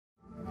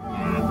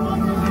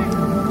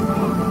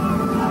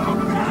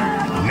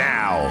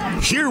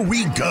Here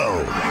we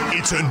go.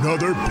 It's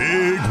another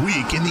big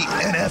week in the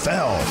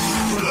NFL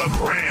for the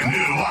brand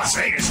new Las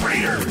Vegas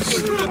Raiders.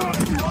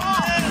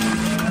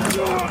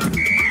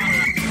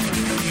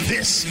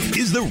 This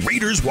is the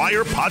Raiders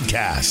Wire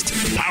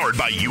podcast, powered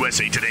by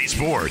USA Today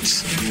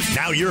Sports.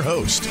 Now your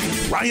host,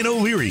 Ryan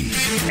O'Leary,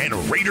 and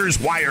Raiders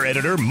Wire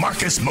editor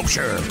Marcus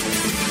Mosher.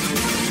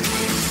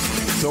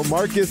 So,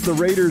 Marcus, the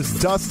Raiders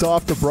dust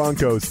off the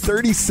Broncos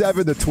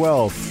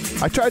 37-12.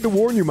 I tried to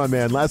warn you, my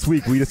man, last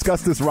week. We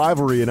discussed this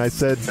rivalry, and I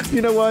said,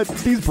 you know what?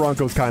 These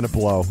Broncos kind of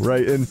blow,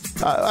 right? And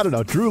I don't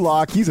know. Drew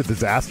Lock, he's a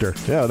disaster.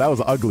 Yeah, that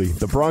was ugly.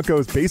 The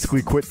Broncos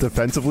basically quit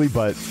defensively,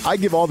 but I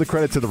give all the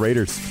credit to the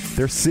Raiders.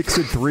 They're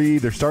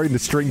 6-3. They're starting to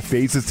string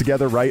phases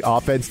together, right?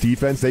 Offense,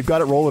 defense. They've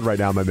got it rolling right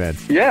now, my man.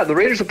 Yeah, the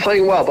Raiders are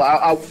playing well, but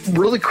I'll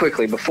really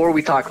quickly, before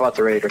we talk about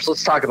the Raiders,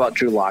 let's talk about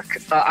Drew Lock.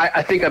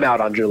 I think I'm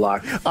out on Drew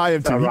Lock. I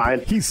am too.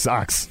 Ryan. He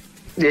sucks.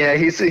 Yeah,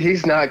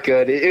 he's not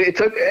good. It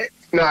took...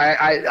 No,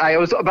 I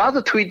was about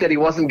to tweet that he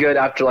wasn't good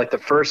after like the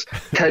first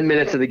 10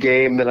 minutes of the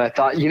game. Then I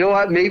thought, you know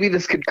what? Maybe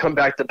this could come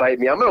back to bite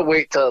me. I'm going to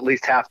wait till at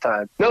least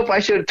halftime. Nope, I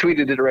should have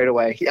tweeted it right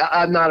away.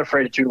 I'm not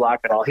afraid of Drew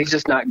Lock at all. He's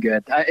just not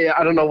good.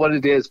 I don't know what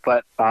it is,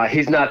 but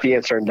he's not the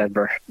answer in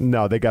Denver.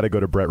 No, they got to go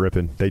to Brett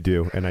Rippon. They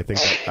do, and I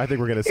think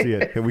we're going to see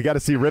it. And we got to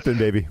see Rippon,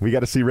 baby. We got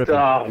to see Rippon.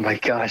 Oh my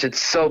gosh,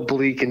 it's so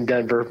bleak in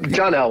Denver.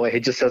 John Elway,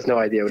 he just has no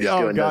idea what he's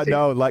doing. Oh God,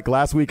 no! Like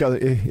last week,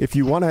 if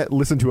you want to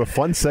listen to a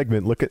fun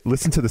segment,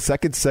 listen to the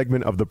second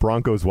segment of the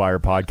Broncos Wire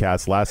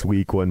podcast last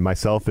week when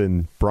myself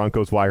and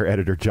Broncos Wire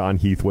editor John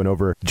Heath went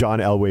over John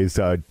Elway's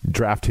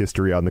draft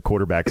history on the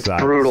quarterback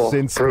side.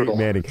 Since Peyton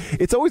Manning.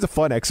 It's always a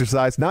fun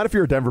exercise, not if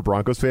you're a Denver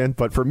Broncos fan,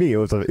 but for me it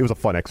was a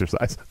fun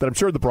exercise that I'm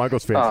sure the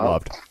Broncos fans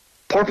loved.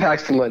 Poor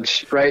Paxton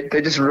Lynch, right?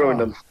 They just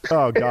ruined him.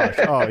 Oh gosh!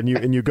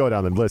 And you go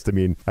down the list. I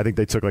mean, I think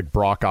they took like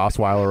Brock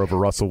Osweiler over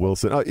Russell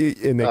Wilson, and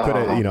they could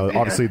have.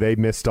 Obviously they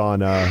missed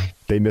on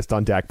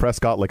Dak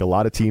Prescott like a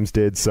lot of teams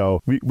did.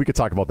 So we could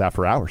talk about that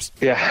for hours.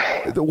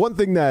 Yeah. The one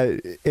thing that,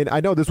 and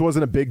I know this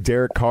wasn't a big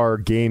Derek Carr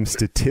game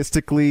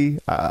statistically.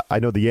 I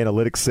know the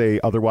analytics say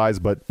otherwise,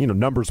 but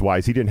numbers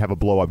wise, he didn't have a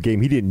blow up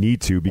game. He didn't need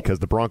to because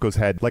the Broncos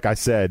had, like I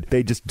said,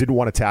 they just didn't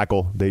want to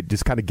tackle. They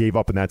just kind of gave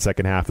up in that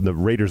second half, and the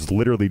Raiders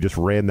literally just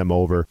ran them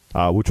over,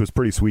 which was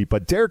pretty sweet.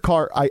 But Derek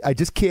Carr, I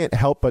just can't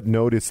help but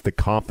notice the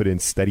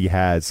confidence that he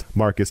has,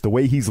 Marcus. The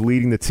way he's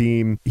leading the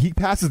team, he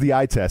passes the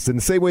eye test in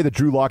the same way that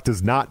Drew Lock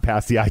does not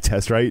pass the eye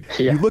test, right?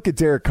 Yeah. You look at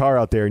Derek Carr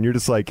out there and you're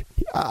just like,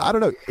 I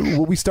don't know.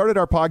 When we started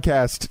our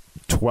podcast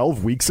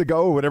 12 weeks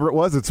ago, or whatever it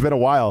was, it's been a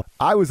while.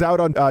 I was out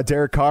on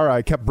Derek Carr.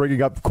 I kept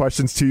bringing up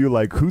questions to you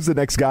like, who's the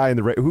next guy in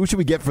the who should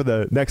we get for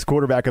the next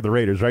quarterback of the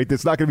Raiders, right?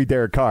 It's not going to be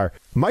Derek Carr.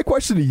 My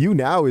question to you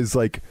now is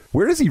like,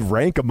 where does he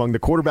rank among the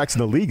quarterbacks in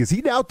the league? Is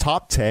he now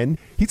top 10?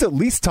 He's at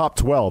least top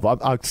 12.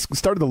 I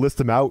started to list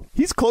him out.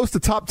 He's close to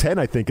top 10,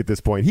 I think, at this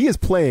point. He is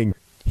playing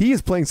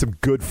some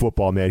good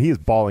football, man. He is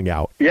balling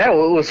out. Yeah,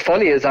 well, what was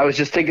funny is I was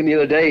just thinking the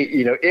other day,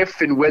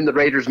 if and when the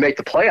Raiders make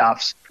the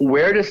playoffs,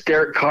 where does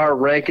Derek Carr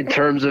rank in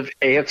terms of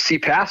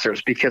AFC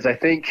passers? Because I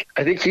think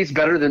he's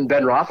better than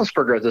Ben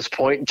Roethlisberger at this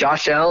point.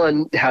 Josh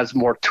Allen has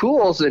more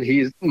tools and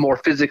he's more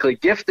physically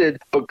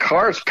gifted, but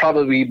Carr's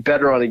probably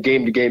better on a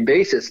game-to-game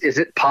basis. Is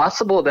it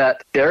possible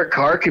that Derek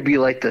Carr could be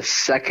like the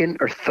second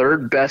or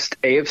third best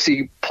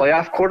AFC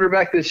playoff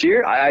quarterback this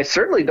year? I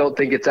certainly don't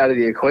think it's out of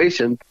the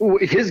equation.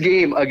 His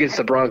game against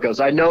the Broncos,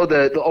 I know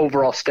that the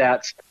overall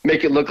stats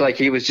make it look like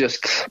he was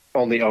just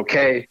only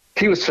okay.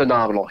 He was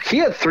phenomenal. He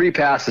had 3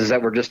 passes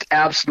that were just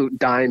absolute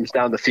dimes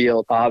down the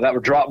field that were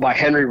dropped by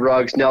Henry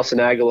Ruggs, Nelson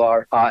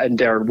Aguilar, and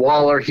Darren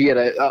Waller. He had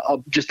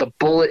just a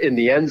bullet in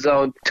the end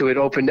zone to an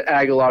open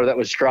Aguilar that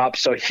was dropped.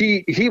 So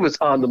he was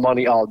on the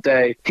money all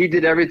day. He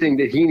did everything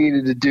that he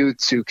needed to do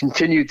to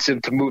continue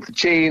to move the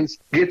chains,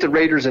 get the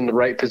Raiders in the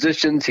right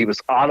positions. He was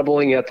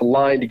audibling at the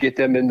line to get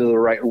them into the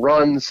right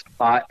runs.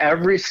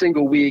 Every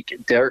single week,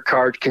 Derek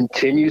Carr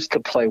continues to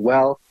play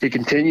well. He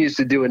continues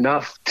to do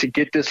enough to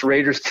get this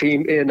Raiders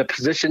team in a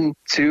position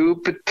to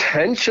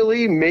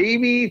potentially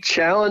maybe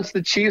challenge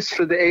the Chiefs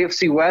for the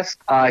AFC West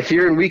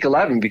here in Week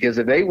 11, because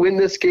if they win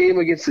this game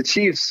against the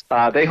Chiefs,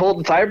 they hold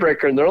the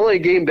tiebreaker, and they're only a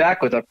game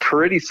back with a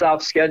pretty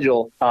soft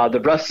schedule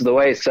the rest of the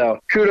way. So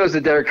kudos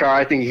to Derek Carr.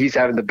 I think he's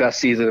having the best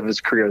season of his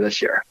career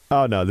this year.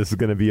 Oh no, this is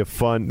going to be a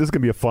fun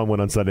one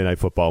on Sunday Night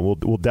Football.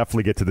 We'll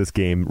definitely get to this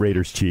game,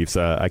 Raiders Chiefs.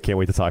 I can't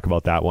wait to talk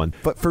about that one.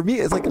 But for me,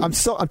 it's like I'm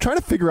trying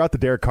to figure out the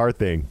Derek Carr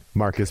thing,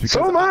 Marcus.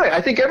 So am I.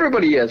 I think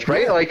everybody is,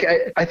 right? Yeah. Like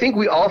I think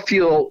we all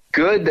feel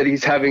good that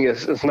he's having a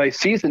nice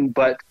season,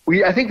 but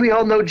I think we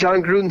all know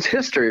John Gruden's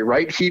history,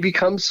 right? He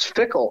becomes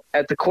fickle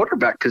at the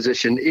quarterback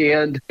position,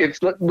 and if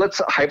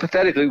let's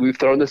hypothetically, we've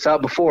thrown this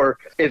out before,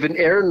 if an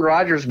Aaron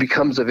Rodgers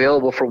becomes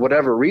available for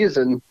whatever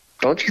reason,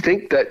 don't you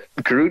think that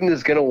Gruden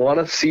is going to want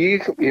to see,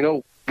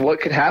 what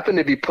could happen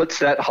if he puts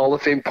that Hall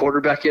of Fame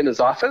quarterback in his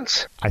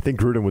offense? I think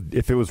Gruden would,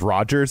 if it was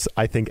Rodgers,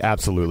 I think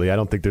absolutely. I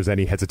don't think there's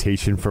any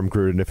hesitation from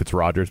Gruden if it's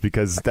Rodgers,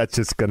 because that's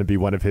just going to be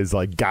one of his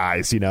like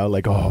guys,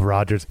 like, oh,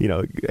 Rodgers,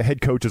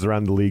 head coaches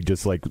around the league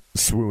just like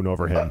swoon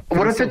over him.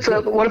 What if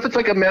it's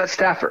like a Matt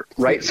Stafford,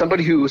 right?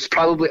 Somebody who's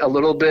probably a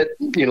little bit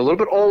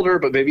older,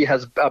 but maybe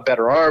has a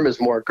better arm, is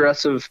more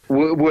aggressive.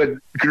 Would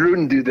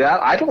Gruden do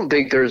that? I don't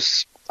think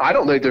there's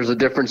a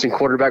difference in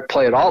quarterback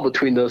play at all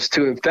between those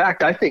two. In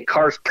fact, I think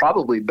Carr's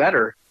probably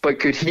better. But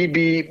could he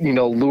be,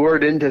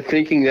 lured into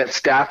thinking that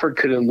Stafford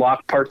could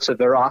unlock parts of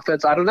their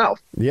offense? I don't know.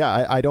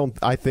 Yeah,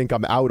 I think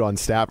I'm out on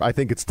Stafford. I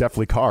think it's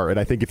definitely Carr. And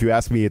I think if you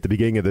asked me at the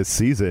beginning of this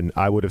season,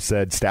 I would have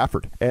said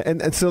Stafford. And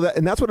that's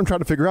what I'm trying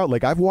to figure out.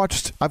 Like I've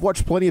watched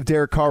plenty of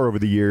Derek Carr over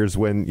the years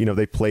when,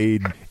 they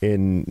played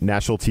in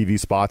national TV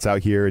spots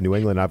out here in New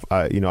England.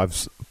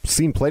 I've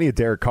seen plenty of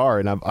Derek Carr,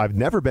 and I've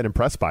never been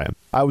impressed by him.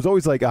 I was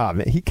always like,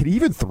 man, he could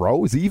even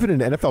throw. Is he even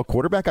an NFL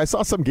quarterback? I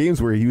saw some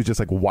games where he was just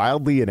like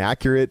wildly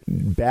inaccurate,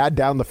 bad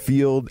down the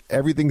field.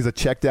 Everything's a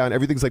check down.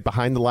 Everything's like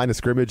behind the line of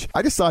scrimmage.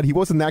 I just thought he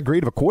wasn't that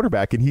great of a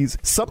quarterback, and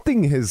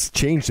something has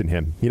changed in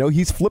him.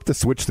 He's flipped a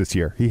switch this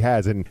year. He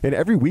has, and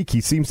every week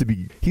he's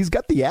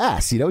got the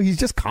ass. He's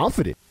just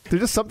confident.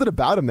 There's just something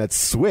about him that's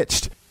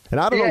switched. And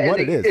I don't know what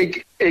it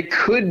is. It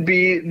could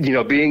be,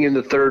 being in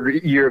the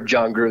third year of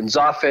John Gruden's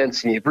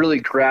offense, and you've really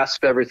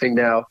grasped everything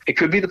now. It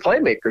could be the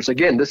playmakers.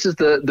 Again, this is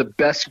the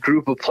best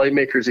group of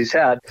playmakers he's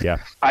had. Yeah.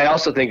 I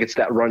also think it's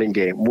that running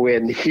game.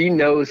 When he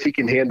knows he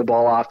can hand the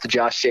ball off to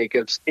Josh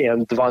Jacobs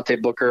and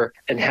Devontae Booker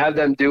and have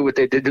them do what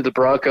they did to the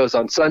Broncos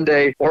on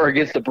Sunday or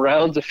against the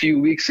Browns a few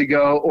weeks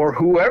ago or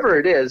whoever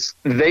it is,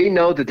 they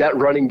know that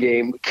running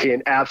game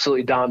can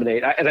absolutely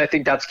dominate. And I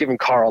think that's given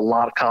Carr a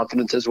lot of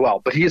confidence as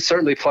well. But he is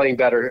certainly playing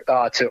better,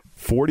 too.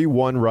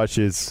 41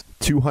 rushes,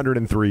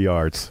 203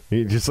 yards.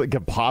 Just like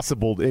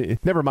impossible.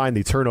 Never mind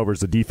the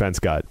turnovers the defense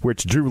got,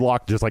 which Drew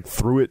Lock just like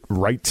threw it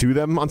right to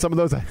them on some of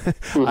those.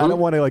 Mm-hmm. I don't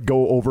want to like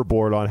go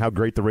overboard on how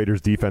great the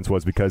Raiders defense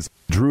was, because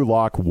Drew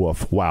Lock,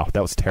 woof, wow,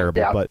 that was terrible.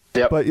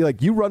 Yeah. But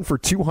like you run for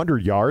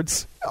 200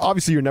 yards.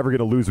 Obviously, you're never going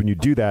to lose when you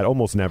do that.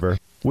 Almost never.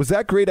 Was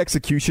that great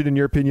execution in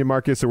your opinion,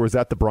 Marcus, or was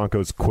that the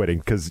Broncos quitting?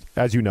 Because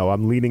as you know,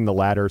 I'm leaning the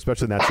latter,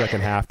 especially in that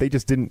second half. They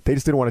just didn't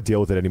want to deal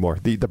with it anymore.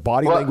 The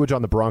body language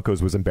on the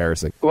Broncos was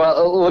embarrassing.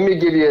 Well, let me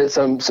give you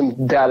some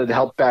data to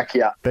help back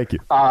you up. Thank you.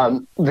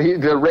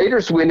 The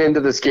Raiders went into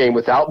this game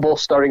without both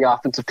starting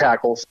offensive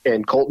tackles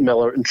and Colton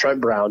Miller and Trent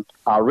Brown.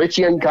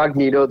 Richie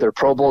Incognito, their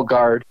Pro Bowl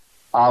guard,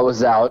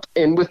 was out.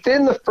 And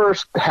within the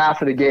first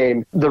half of the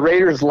game, the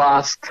Raiders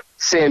lost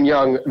Sam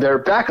Young, their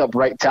backup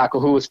right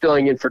tackle, who was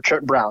filling in for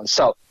Trent Brown.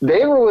 So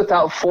they were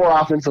without 4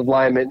 offensive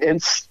linemen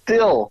and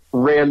still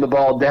ran the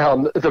ball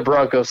down the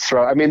Broncos'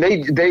 throat. I mean,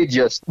 they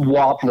just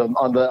whopped them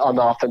on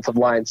the offensive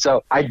line.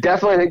 So I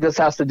definitely think this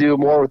has to do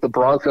more with the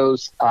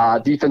Broncos'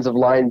 defensive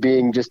line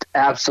being just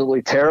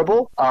absolutely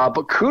terrible.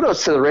 But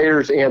kudos to the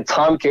Raiders and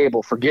Tom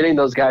Cable for getting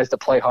those guys to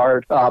play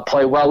hard,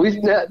 play well.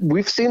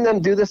 We've seen them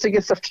do this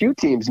against a few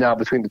teams now,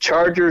 between the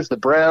Chargers, the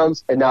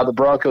Browns, and now the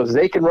Broncos.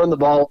 They can run the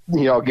ball,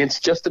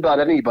 against just about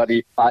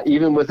anybody,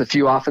 even with a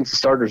few offensive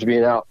starters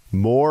being out.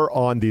 More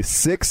on the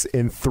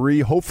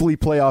 6-3, hopefully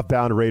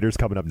playoff-bound Raiders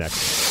coming up next.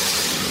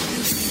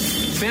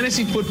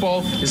 Fantasy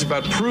football is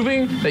about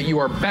proving that you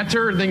are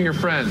better than your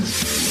friends.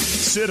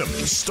 Sit 'em,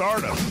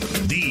 start 'em.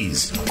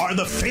 These are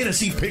the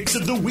fantasy picks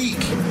of the week.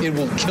 It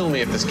will kill me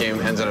if this game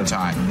ends in a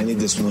tie. I need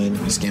this win.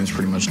 This game's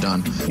pretty much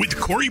done. With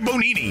Corey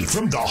Bonini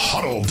from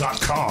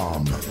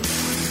thehuddle.com.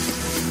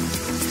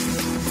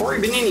 Corey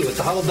Bonini with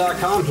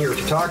thehuddle.com here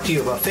to talk to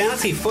you about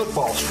fantasy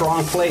football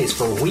strong plays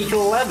for Week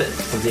 11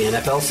 of the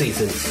NFL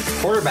season.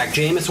 Quarterback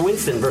Jameis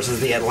Winston versus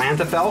the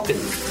Atlanta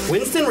Falcons.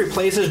 Winston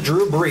replaces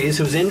Drew Brees,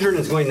 who's injured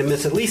and is going to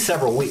miss at least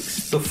several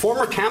weeks. The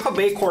former Tampa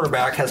Bay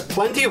quarterback has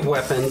plenty of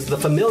weapons, the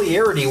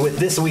familiarity with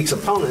this week's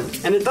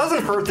opponent, and it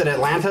doesn't hurt that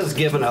Atlanta has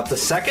given up the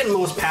second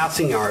most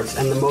passing yards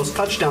and the most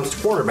touchdowns to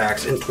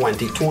quarterbacks in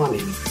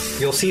 2020.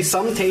 You'll see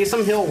some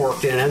Taysom Hill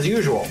worked in as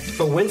usual,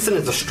 but Winston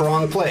is a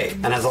strong play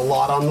and has a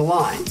lot on the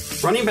line.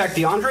 Running back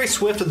DeAndre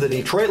Swift of the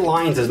Detroit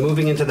Lions is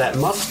moving into that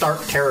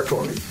must-start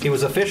territory. He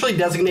was officially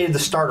designated the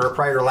starter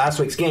prior to last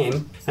week's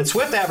game, and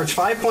Swift averaged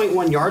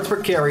 5.1 yards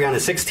per carry on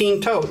his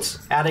 16 totes,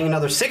 adding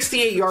another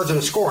 68 yards and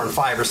a score on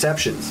 5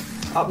 receptions.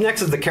 Up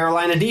next is the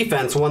Carolina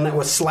defense, one that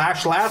was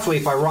slashed last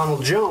week by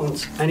Ronald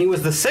Jones, and he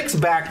was the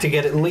 6th back to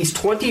get at least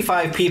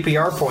 25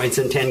 PPR points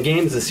in 10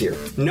 games this year.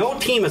 No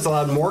team has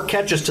allowed more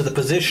catches to the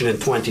position in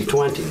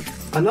 2020.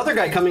 Another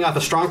guy coming off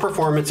a strong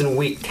performance in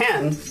Week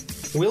 10,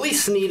 Willie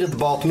Snead of the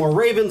Baltimore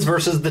Ravens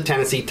versus the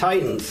Tennessee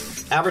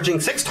Titans.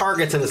 Averaging 6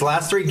 targets in his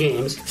last 3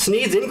 games,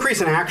 Snead's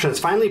increase in action has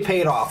finally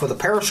paid off with a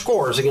pair of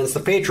scores against the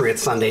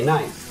Patriots Sunday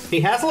night. He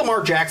has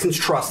Lamar Jackson's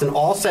trust in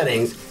all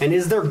settings and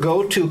is their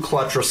go-to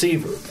clutch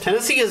receiver.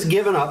 Tennessee has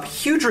given up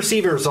huge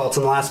receiving results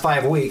in the last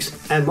 5 weeks,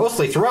 and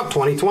mostly throughout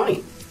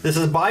 2020. This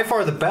is by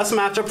far the best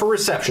matchup for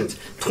receptions,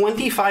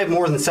 25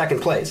 more than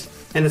second place,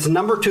 and it's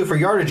number 2 for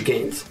yardage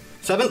gains.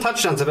 7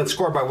 touchdowns have been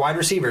scored by wide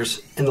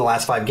receivers in the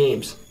last 5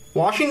 games.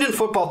 Washington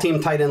football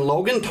team tight end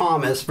Logan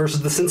Thomas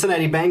versus the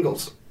Cincinnati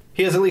Bengals.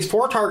 He has at least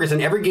 4 targets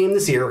in every game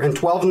this year and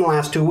 12 in the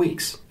last 2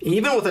 weeks.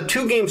 Even with a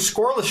 2-game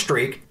scoreless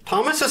streak,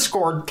 Thomas has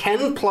scored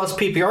 10-plus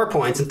PPR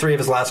points in 3 of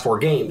his last 4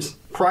 games.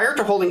 Prior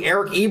to holding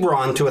Eric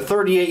Ebron to a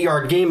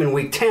 38-yard game in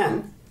Week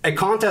 10, a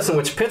contest in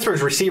which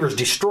Pittsburgh's receivers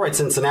destroyed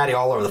Cincinnati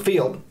all over the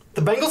field,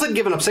 the Bengals had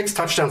given up 6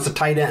 touchdowns to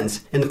tight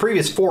ends in the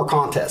previous 4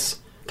 contests.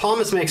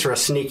 Thomas makes for a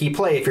sneaky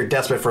play if you're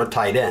desperate for a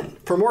tight end.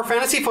 For more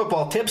fantasy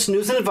football tips,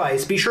 news, and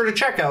advice, be sure to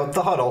check out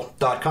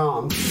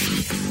thehuddle.com.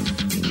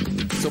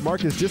 So,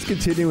 Marcus, just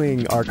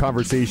continuing our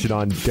conversation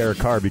on Derek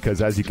Carr,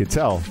 because as you can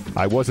tell,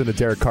 I wasn't a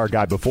Derek Carr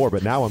guy before,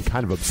 but now I'm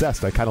kind of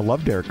obsessed. I kind of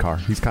love Derek Carr.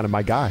 He's kind of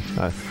my guy.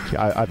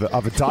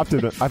 I've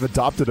adopted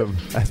him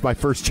as my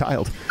first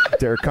child,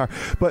 Derek Carr.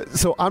 But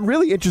so I'm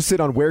really interested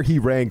on where he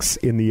ranks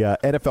in the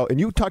NFL. And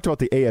you talked about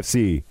the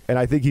AFC, and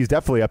I think he's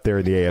definitely up there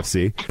in the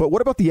AFC. But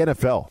what about the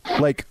NFL?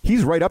 Like,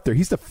 he's right up there.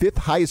 He's the 5th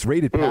highest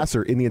rated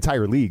passer in the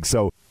entire league.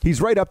 So he's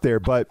right up there.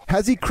 But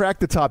has he cracked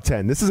the top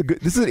 10? This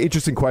is an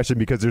interesting question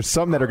because there's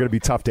some that are going to be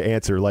tough to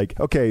answer. Like,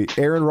 okay,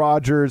 Aaron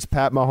Rodgers,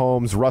 Pat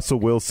Mahomes, Russell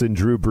Wilson,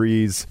 Drew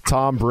Brees,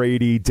 Tom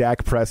Brady,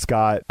 Dak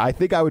Prescott. I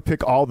think I would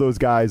pick all those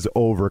guys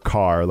over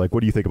Carr. Like,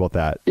 what do you think about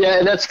that? Yeah,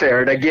 and that's fair.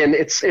 And again,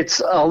 it's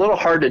a little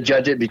hard to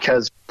judge it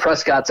because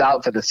Prescott's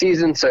out for the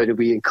season. So do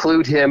we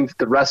include him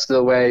the rest of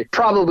the way?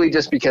 Probably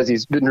just because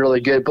he's been really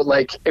good. But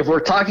like, if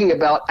we're talking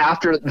about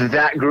after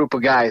that group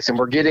of guys and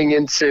we're getting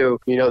into,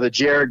 the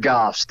Jared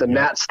Goffs, the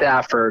Matt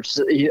Staffords,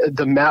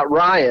 the Matt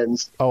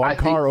Ryans. Oh, I'm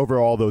Carr over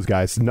all those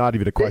guys. Not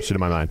even a question in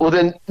my mind. Well,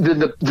 then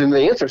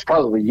the answer is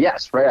probably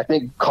yes, right? I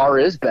think Carr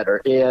is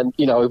better. And,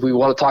 if we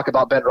want to talk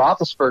about Ben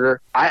Roethlisberger,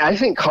 I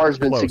think Carr's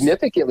been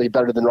significantly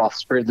better than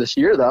Roethlisberger this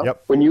year, though.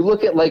 Yep. When you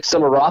look at, like,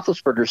 some of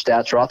Roethlisberger's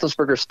stats,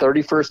 Roethlisberger's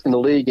 31st in the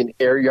league in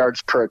air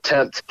yards per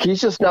attempt. He's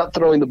just not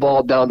throwing the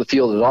ball down the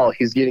field at all.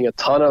 He's getting a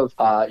ton of,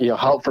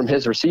 help from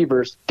his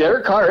receivers.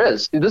 Derek Carr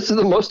is. This is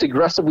the most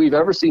aggressive we've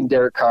ever seen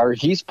Derek Carr.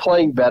 He's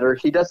playing better.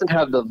 He doesn't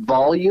have the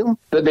volume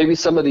that maybe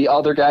some of the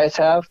other guys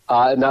have,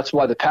 and that's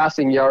why the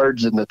passing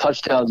yards and the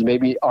touchdowns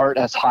maybe aren't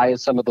as high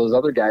as some of those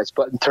other guys.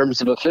 But in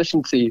terms of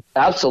efficiency,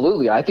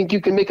 absolutely. I think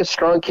you can make a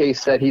strong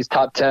case that he's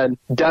top 10,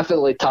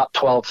 definitely top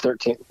 12,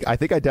 13. I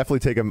think I definitely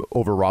take him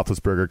over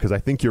Roethlisberger because I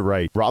think you're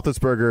right.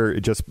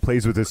 Roethlisberger just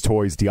plays with his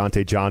toys.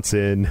 Deontay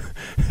Johnson,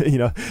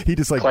 he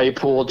just like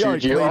Claypool,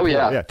 Juju. Claypool,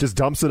 yeah, just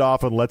dumps it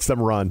off and lets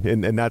them run,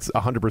 and that's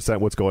 100%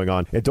 what's going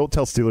on. And don't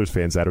tell Steelers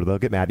fans that, or they'll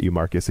get mad at you,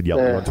 Marcus, and yell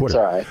at you on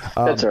Twitter.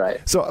 That's all right.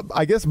 So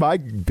I guess my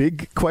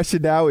big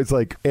question now is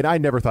like, and I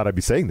never thought I'd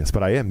be saying this,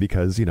 but I am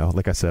because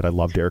like I said, I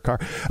love Derek Carr.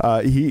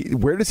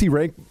 Where does he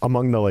rank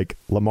among the like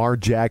Lamar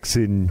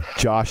Jackson,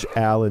 Josh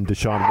Allen,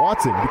 Deshaun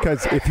Watson?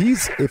 Because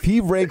if he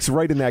ranks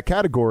right in that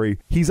category,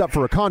 he's up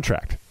for a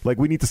contract. Like,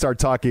 we need to start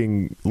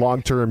talking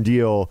long-term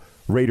deal.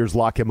 Raiders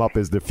lock him up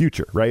as the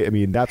future, right? I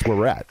mean, that's where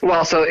we're at.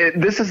 Well, so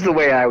this is the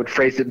way I would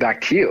phrase it back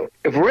to you.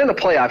 If we're in a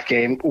playoff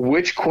game,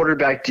 which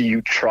quarterback do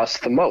you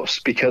trust the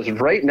most? Because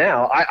right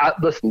now, I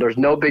listen, there's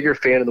no bigger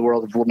fan in the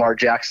world of Lamar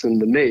Jackson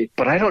than me,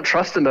 but I don't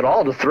trust him at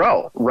all to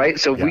throw, right?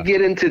 So if we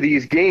get into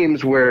these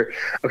games where,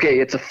 okay,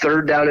 it's a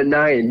 3rd down and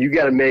 9, and you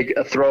got to make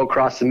a throw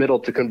across the middle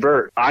to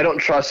convert, I don't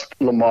trust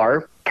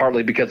Lamar.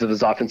 Partly because of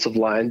his offensive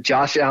line.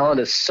 Josh Allen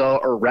is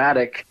so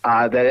erratic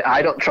that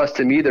I don't trust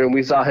him either. And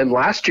we saw him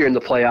last year in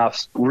the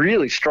playoffs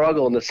really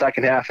struggle in the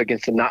second half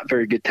against a not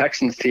very good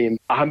Texans team.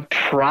 I'm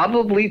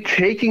probably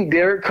taking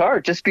Derek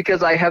Carr just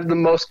because I have the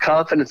most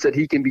confidence that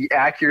he can be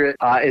accurate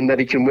and that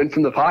he can win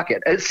from the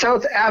pocket. It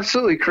sounds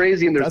absolutely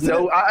crazy, and there's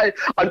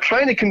I'm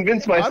trying to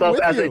convince myself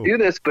as I do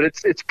this, but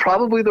it's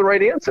probably the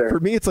right answer. For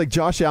me, it's like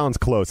Josh Allen's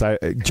close.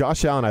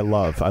 Josh Allen, I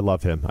love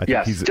him. I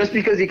think he's just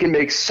because he can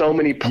make so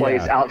many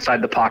plays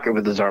outside the pocket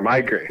with his arm. I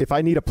agree. If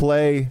I need a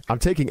play, I'm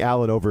taking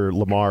Allen over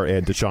Lamar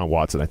and Deshaun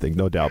Watson, I think,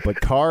 no doubt. But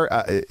Carr,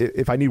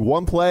 if I need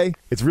one play,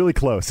 it's really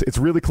close. It's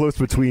really close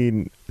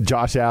between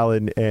Josh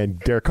Allen and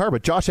Derek Carr.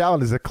 But Josh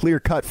Allen is a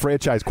clear-cut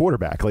franchise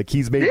quarterback. Like,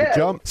 he's made the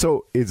jump.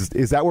 So is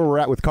that where we're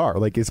at with Carr?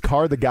 Like, is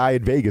Carr the guy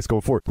in Vegas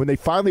going forward? When they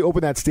finally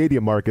open that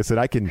stadium, Marcus, and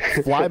I can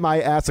fly my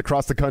ass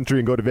across the country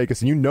and go to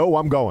Vegas, and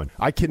I'm going.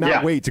 I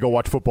cannot wait to go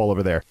watch football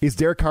over there. Is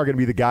Derek Carr going to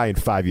be the guy in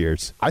 5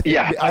 years? I think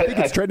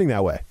it's trending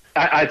that way.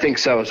 I think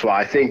so as well.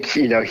 I think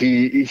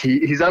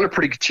he's on a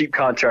pretty cheap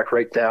contract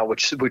right now,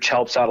 which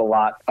helps out a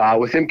lot.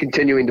 With him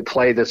continuing to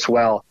play this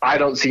well, I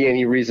don't see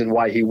any reason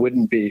why he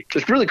wouldn't be.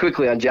 Just really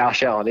quickly on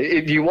Josh Allen,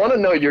 if you want to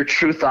know your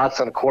true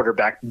thoughts on a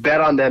quarterback, bet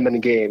on them in a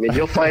game, and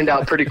you'll find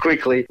out pretty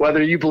quickly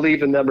whether you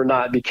believe in them or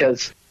not.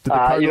 Because did the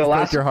Cardinals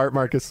break your heart,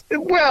 Marcus?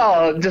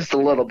 Well, just a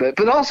little bit.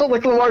 But also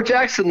like Lamar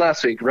Jackson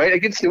last week, right,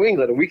 against New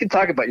England. And we can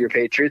talk about your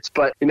Patriots,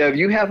 but, if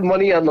you have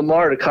money on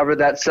Lamar to cover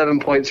that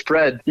 7-point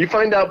spread, you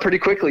find out pretty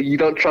quickly you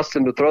don't trust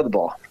him to throw the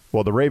ball.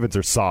 Well, the Ravens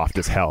are soft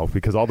as hell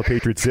because all the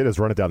Patriots did is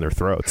run it down their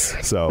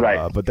throats. So,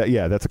 right. But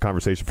that's a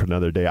conversation for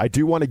another day. I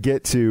do want to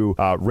get to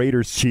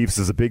Raiders-Chiefs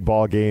as a big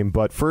ball game,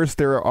 but first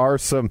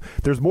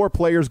there's more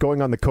players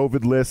going on the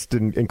COVID list,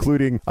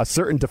 including a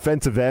certain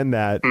defensive end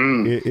that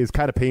is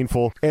kind of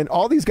painful. And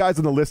all these guys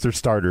on the list are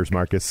starters,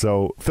 Marcus.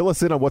 So fill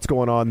us in on what's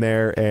going on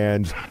there,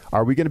 and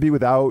are we going to be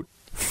without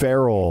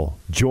Farrell,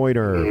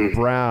 Joyner,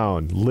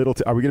 Brown,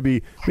 Littleton? Are we going to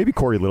be, maybe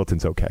Corey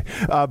Littleton's okay,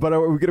 but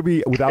are we going to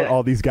be without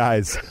all these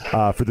guys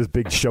for this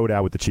big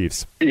showdown with the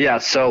Chiefs? Yeah,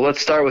 so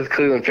let's start with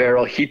Clelin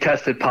Ferrell. He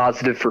tested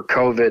positive for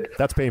COVID.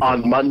 That's painful.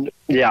 On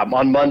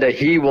Monday,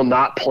 he will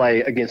not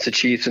play against the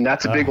Chiefs, and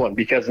that's a big one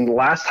because in the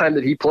last time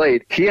that he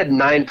played, he had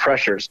 9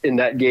 pressures in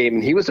that game,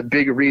 and he was a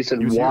big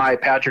reason why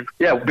Patrick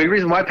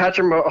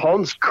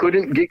Mahomes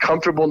couldn't get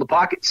comfortable in the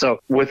pocket. So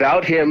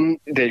without him,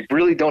 they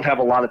really don't have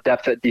a lot of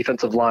depth at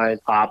defensive line.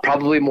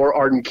 Probably more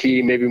Arden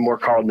Key, maybe more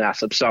Carl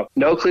Nassib. So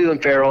no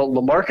Clelin Ferrell.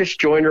 LaMarcus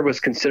Joyner was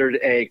considered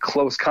a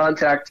close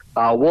contact.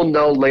 We'll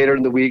know later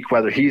in the week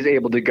whether he's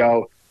able to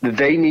go.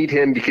 They need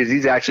him because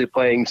he's actually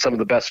playing some of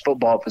the best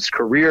football of his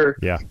career.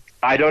 Yeah.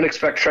 I don't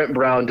expect Trent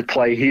Brown to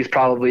play. He's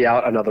probably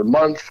out another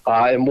month.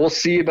 And we'll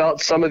see about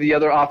some of the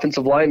other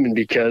offensive linemen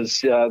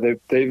because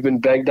they've been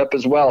banged up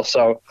as well.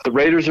 So the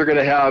Raiders are going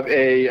to have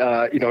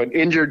an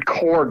injured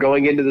core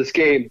going into this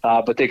game,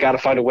 but they got to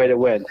find a way to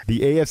win. The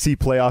AFC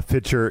playoff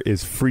picture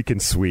is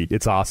freaking sweet.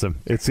 It's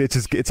awesome.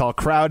 It's all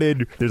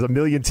crowded. There's a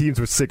million teams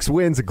with 6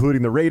 wins,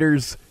 including the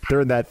Raiders.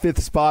 They're in that 5th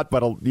spot,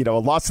 but a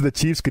loss to the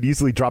Chiefs could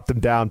easily drop them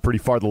down pretty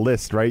far the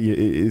list, right?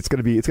 It's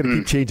going to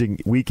keep changing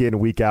week in and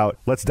week out.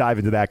 Let's dive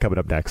into that coming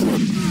up next.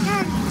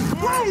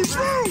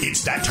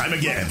 It's that time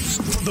again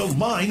for the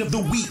line of the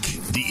week.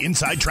 The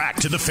inside track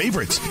to the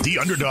favorites, the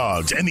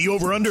underdogs, and the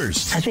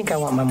over-unders. I think I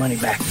want my money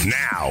back.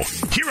 Now,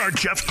 here are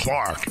Jeff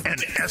Clark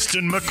and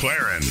Eston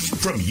McLaren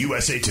from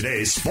USA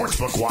Today's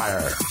Sportsbook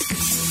Wire.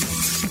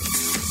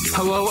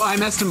 Hello,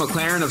 I'm Eston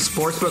McLaren of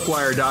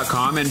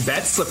SportsbookWire.com and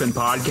Bet Slippin'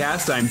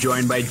 Podcast. I'm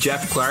joined by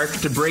Jeff Clark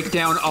to break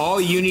down all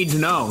you need to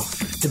know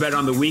to bet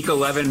on the Week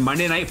 11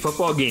 Monday Night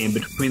Football game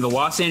between the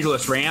Los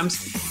Angeles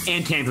Rams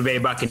and Tampa Bay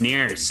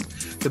Buccaneers.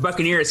 The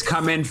Buccaneers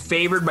come in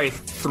favored by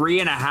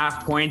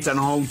 3.5 points on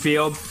home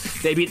field.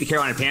 They beat the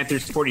Carolina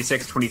Panthers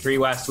 46-23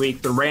 last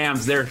week. The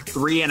Rams, they're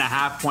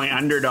 3.5-point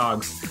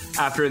underdogs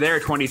after their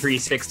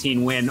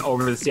 23-16 win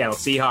over the Seattle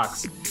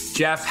Seahawks.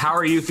 Jeff, how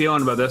are you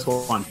feeling about this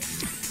one?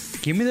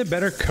 Give me the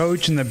better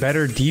coach and the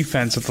better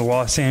defense of the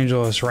Los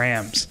Angeles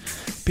Rams.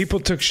 People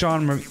took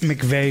Sean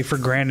McVay for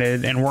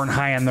granted and weren't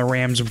high on the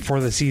Rams before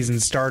the season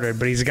started,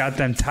 but he's got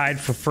them tied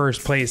for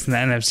first place in the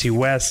NFC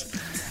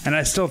West, and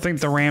I still think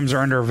the Rams are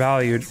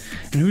undervalued.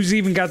 And who's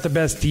even got the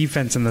best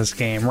defense in this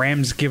game?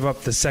 Rams give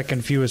up the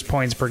second fewest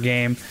points per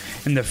game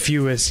and the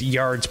fewest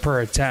yards per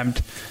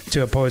attempt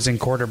to opposing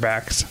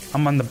quarterbacks.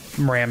 I'm on the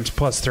Rams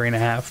plus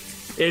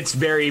 3.5. It's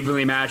very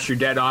evenly matched. You're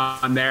dead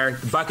on there.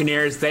 The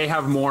Buccaneers, they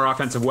have more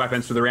offensive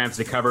weapons for the Rams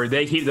to cover.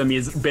 They keep them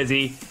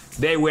busy.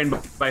 They win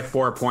by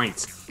 4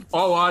 points.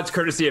 All odds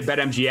courtesy of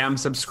BetMGM.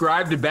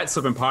 Subscribe to Bet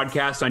Slippin'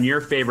 Podcast on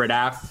your favorite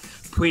app.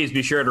 Please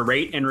be sure to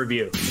rate and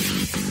review.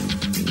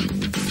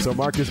 So,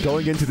 Marcus,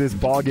 going into this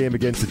ball game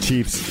against the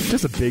Chiefs,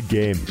 just a big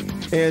game.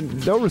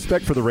 And no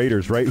respect for the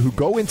Raiders, right, who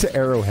go into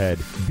Arrowhead,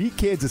 beat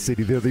Kansas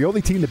City. They're the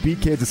only team to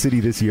beat Kansas City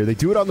this year. They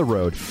do it on the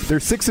road. They're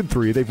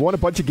 6-3. They've won a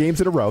bunch of games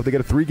in a row. They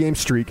got a 3-game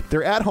streak.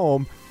 They're at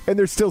home. And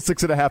they're still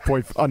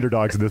 6.5-point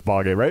underdogs in this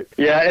ballgame, right?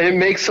 Yeah, and it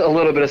makes a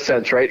little bit of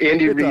sense, right?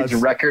 Andy Reid's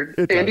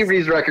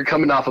record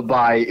coming off a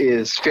bye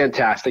is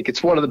fantastic.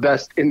 It's one of the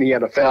best in the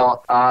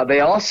NFL.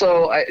 They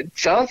also, it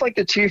sounds like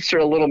the Chiefs are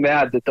a little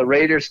mad that the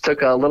Raiders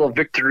took a little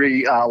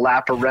victory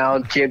lap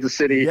around Kansas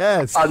City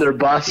on their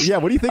bus. Yeah,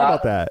 what do you think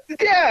about that?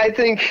 Yeah, I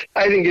think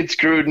it's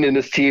Gruden and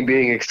his team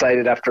being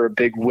excited after a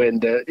big win.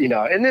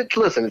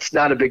 Listen, it's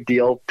not a big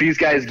deal. These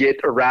guys get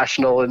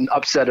irrational and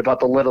upset about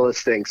the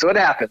littlest thing, so it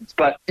happens.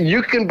 But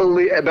you can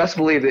best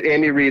believe that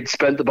Andy Reid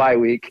spent the bye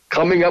week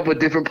coming up with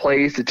different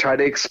plays to try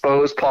to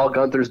expose Paul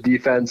Gunther's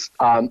defense.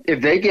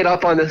 If they get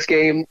up on this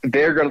game,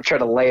 they're going to try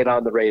to lay it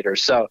on the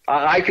Raiders. So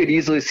I could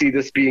easily see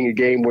this being a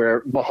game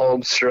where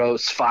Mahomes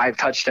throws 5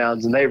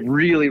 touchdowns and they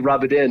really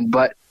rub it in.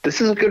 But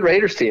this is a good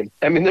Raiders team.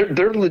 I mean,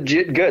 they're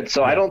legit good.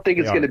 So I don't think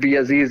it's going to be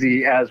as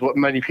easy as what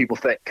many people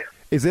think.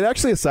 Is it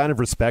actually a sign of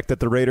respect that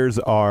the Raiders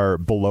are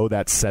below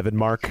that 7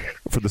 mark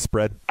for the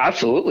spread?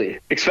 Absolutely,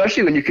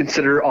 especially when you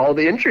consider all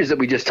the injuries that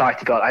we just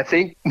talked about. I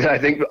think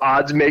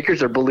odds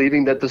makers are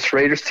believing that this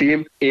Raiders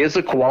team is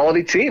a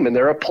quality team and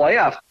they're a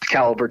playoff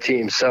caliber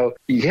team. So,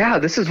 yeah,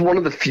 this is one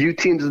of the few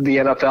teams in the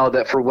NFL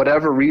that for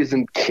whatever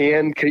reason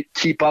can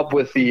keep up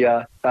with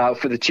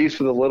for the Chiefs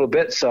with a little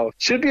bit. So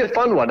should be a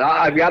fun one.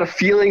 I've got a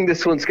feeling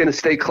this one's going to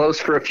stay close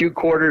for a few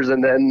quarters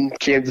and then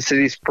Kansas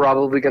City's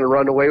probably going to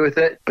run away with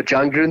it. But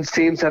John Gruden's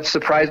teams have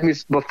surprised me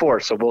before,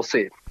 so we'll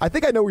see. I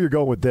think I know where you're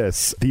going with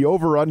this. The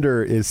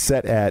over-under is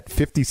set at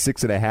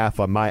 56.5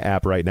 on my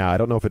app right now. I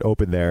don't know if it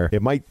opened there.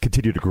 It might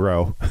continue to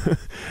grow.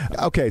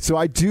 Okay, so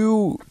I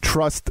do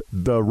trust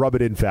the rub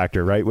it in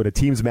factor, right? When a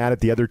team's mad at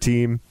the other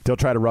team, they'll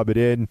try to rub it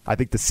in. I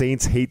think the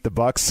Saints hate the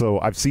Bucs, so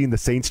I've seen the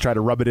Saints try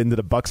to rub it into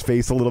the Bucs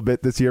face a little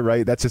bit this year,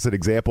 right? That's just an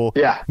example.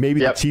 Yeah.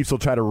 Maybe the Chiefs will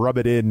try to rub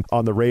it in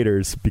on the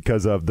Raiders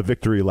because of the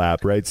victory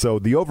lap, right? So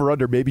the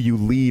over-under, maybe you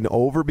lean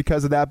over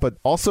because of that, but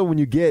also when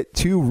you get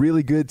two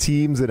really good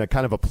teams in a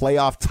kind of a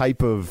playoff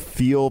type of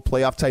feel,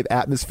 playoff type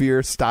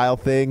atmosphere style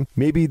thing,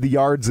 maybe the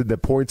yards and the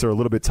points are a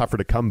little bit tougher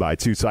to come by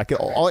too. So I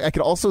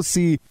could also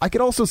see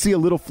a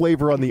little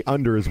flavor on the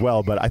under as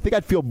well, but I think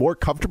I'd feel more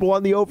comfortable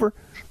on the over.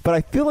 But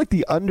I feel like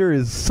the under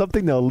is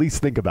something to at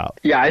least think about.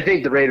 Yeah, I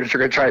think the Raiders are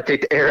going to try to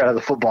take the air out of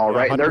the football,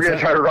 right? 100%. And they're going to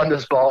try to run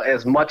this ball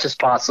as much as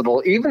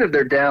possible. Even if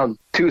they're down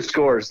 2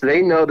 scores,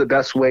 they know the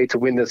best way to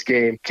win this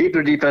game. Keep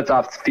their defense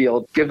off the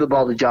field. Give the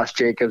ball to Josh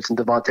Jacobs and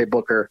Devontae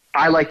Booker.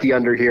 I like the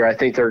under here. I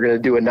think they're going to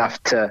do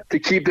enough to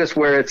keep this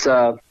where it's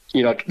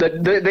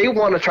they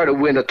want to try to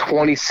win a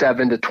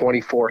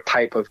 27-24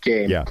 type of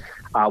game. Yeah.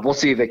 We'll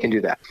see if they can do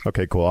that.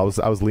 Okay, cool. I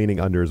was leaning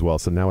under as well,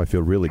 so now I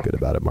feel really good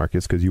about it,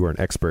 Marcus, because you are an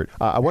expert.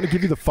 I want to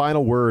give you the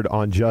final word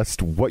on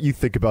just what you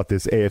think about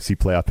this AFC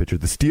playoff picture.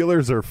 The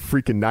Steelers are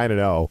freaking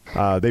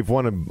 9-0. They've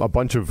won a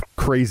bunch of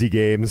crazy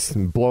games,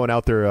 and blowing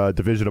out their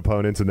division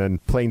opponents, and then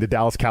playing the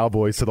Dallas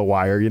Cowboys to the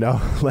wire.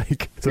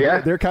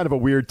 They're kind of a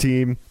weird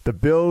team. The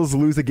Bills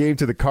lose a game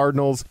to the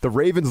Cardinals. The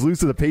Ravens lose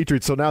to the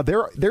Patriots. So now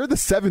they're the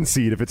 7th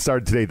seed if it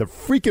started today. The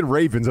freaking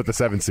Ravens at the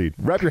 7th seed.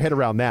 Wrap your head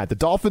around that. The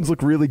Dolphins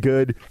look really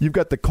good. You've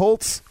got the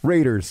Colts,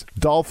 Raiders,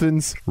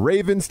 Dolphins,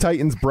 Ravens,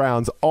 Titans,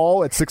 Browns,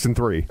 all at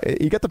 6-3.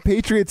 You got the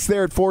Patriots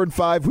there at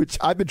 4-5, which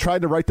I've been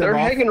trying to write them off.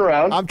 They're hanging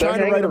around. I'm trying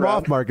to write them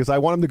off, Marcus. I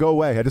want them to go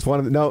away. I just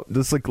want them to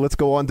let's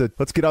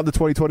get on to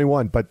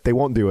 2021, but they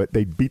won't do it.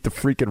 They beat the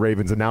freaking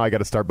Ravens, and now I got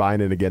to start buying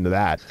in again to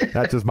that.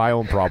 That's just my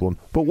own problem.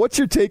 But what's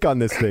your take on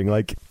this thing?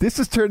 This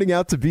is turning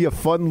out to be a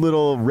fun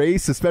little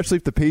race, especially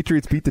if the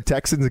Patriots beat the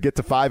Texans and get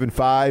to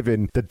 5-5,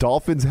 and the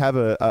Dolphins have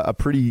a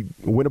pretty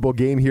winnable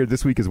game here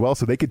this week as well,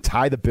 so they could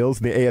tie the Bills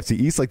in the AFC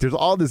East. There's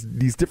all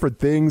these different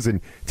things, and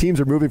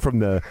teams are moving from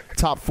the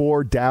top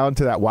 4 down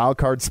to that wild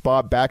card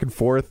spot, back and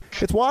forth.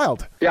 It's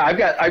wild. Yeah, I've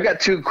got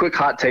 2 quick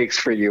hot takes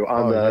for you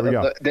on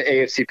the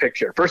AFC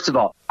picture. First of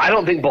all, I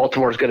don't think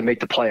Baltimore is going to make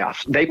the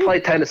playoffs. They play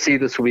Tennessee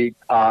this week.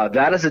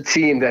 That is a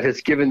team that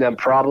has given them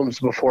problems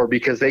before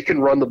because they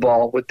can run the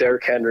ball with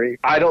Derek Henry.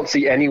 I don't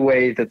see any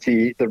way that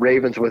the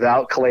Ravens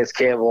without Calais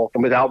Campbell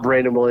and without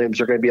Brandon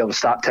Williams are going to be able to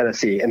stop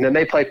Tennessee. And then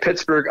they play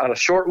Pittsburgh on a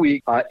short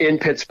week in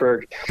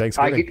Pittsburgh.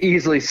 I could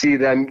easily see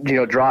them,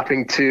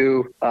 dropping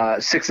to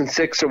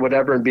 6-6 or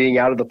whatever and being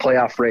out of the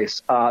playoff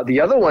race. The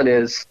other one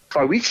is,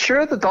 are we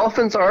sure the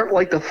Dolphins aren't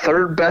the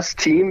 3rd best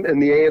team in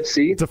the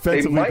AFC?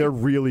 Defensively, they're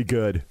really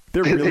good.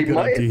 They're really good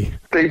on D.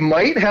 They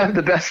might have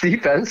the best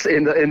defense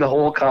in the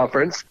whole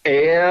conference,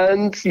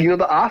 and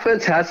the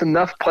offense has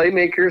enough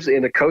playmakers,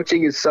 and the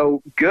coaching is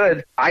so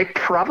good. I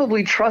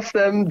probably trust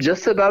them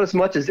just about as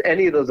much as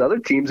any of those other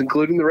teams,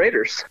 including the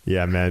Raiders.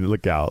 Yeah, man,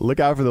 look out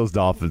for those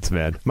Dolphins,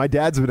 man. My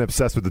dad's been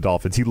obsessed with the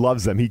Dolphins. He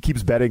loves them. He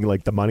keeps betting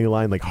the money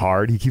line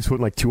hard. He keeps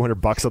putting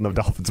 $200 on the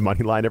Dolphins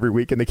money line every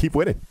week, and they keep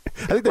winning.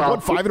 I think they've won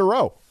 5 in a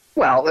row.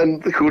 Well,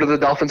 and who do the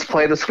Dolphins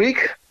play this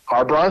week?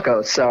 Our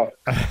Broncos. So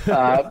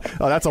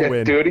that's a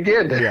win. Do it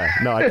again. Yeah.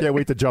 No, I can't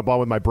wait to jump on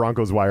with my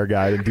Broncos Wire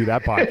guy and do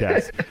that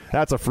podcast.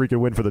 That's a freaking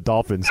win for the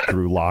Dolphins,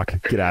 Drew Lock.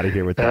 Get out of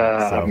here with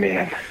that. Oh,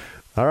 man.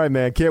 All right,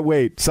 man. Can't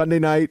wait. Sunday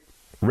night,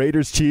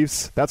 Raiders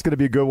Chiefs. That's going to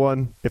be a good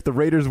one. If the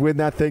Raiders win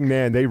that thing,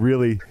 man, they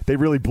really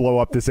blow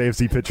up this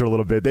AFC picture a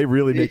little bit. They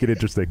really make it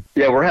interesting.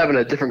 Yeah, we're having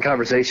a different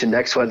conversation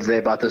next Wednesday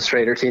about this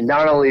Raider team.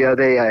 Not only are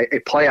they a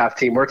playoff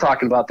team, we're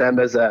talking about them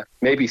as a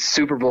maybe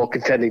Super Bowl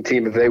contending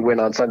team if they win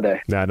on Sunday.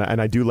 Yeah,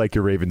 and I do like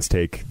your Ravens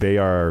take. They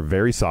are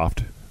very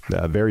soft.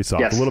 Very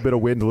soft. Yes. A little bit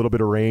of wind, a little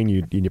bit of rain.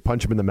 You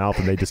punch them in the mouth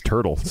and they just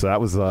turtle. So that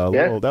was a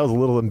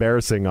little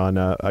embarrassing on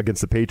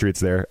against the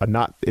Patriots there.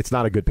 It's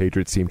not a good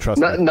Patriots team.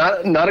 Trust me.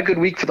 Not a good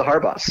week for the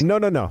Harbaughs.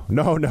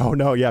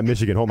 No. Yeah,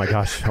 Michigan. Oh my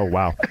gosh. Oh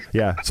wow.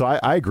 Yeah. So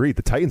I agree.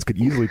 The Titans could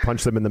easily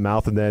punch them in the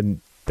mouth, and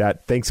then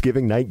that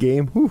Thanksgiving night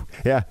game. Whew,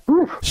 yeah.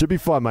 Whew. Should be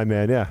fun, my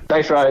man. Yeah.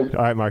 Thanks, Ryan.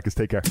 All right, Marcus.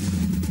 Take care.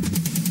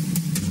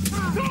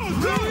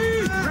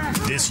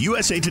 This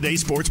USA Today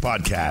Sports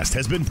Podcast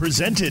has been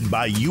presented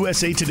by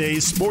USA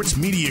Today's Sports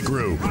Media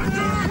Group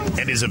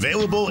and is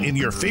available in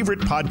your favorite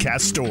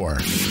podcast store.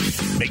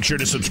 Make sure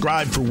to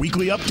subscribe for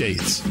weekly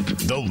updates,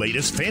 the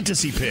latest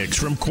fantasy picks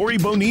from Corey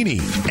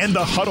Bonini, and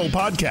the Huddle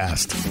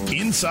podcast,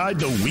 Inside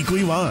the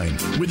Weekly Line,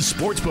 with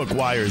Sportsbook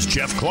Wire's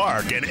Jeff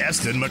Clark and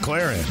Eston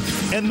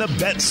McLaren, and the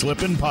Bet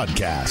Slippin'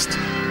 podcast.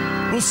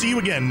 We'll see you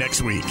again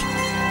next week.